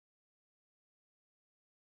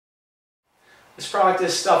This product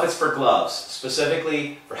is Stuffitts For Gloves,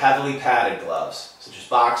 specifically for heavily padded gloves, such as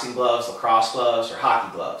boxing gloves, lacrosse gloves, or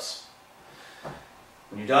hockey gloves.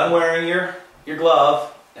 When you're done wearing your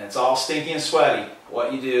glove, and it's all stinky and sweaty,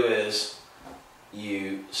 what you do is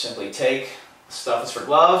you simply take Stuffitts For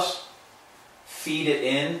Gloves, feed it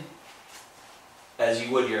in as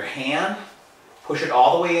you would your hand, push it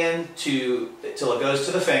all the way in till it goes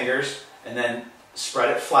to the fingers, and then spread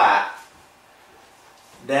it flat.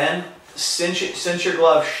 Then cinch your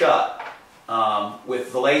glove shut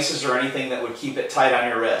with the laces or anything that would keep it tight on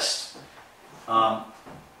your wrist. And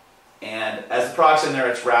as the product's in there,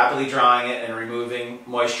 it's rapidly drying it and removing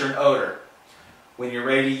moisture and odor. When you're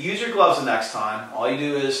ready to use your gloves the next time, all you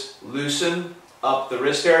do is loosen up the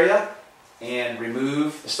wrist area and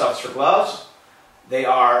remove the Stuffitts For Gloves. They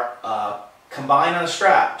are combined on a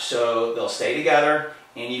strap, so they'll stay together,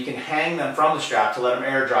 and you can hang them from the strap to let them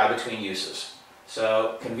air dry between uses.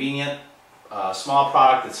 So convenient, small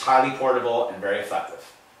product that's highly portable and very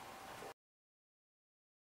effective.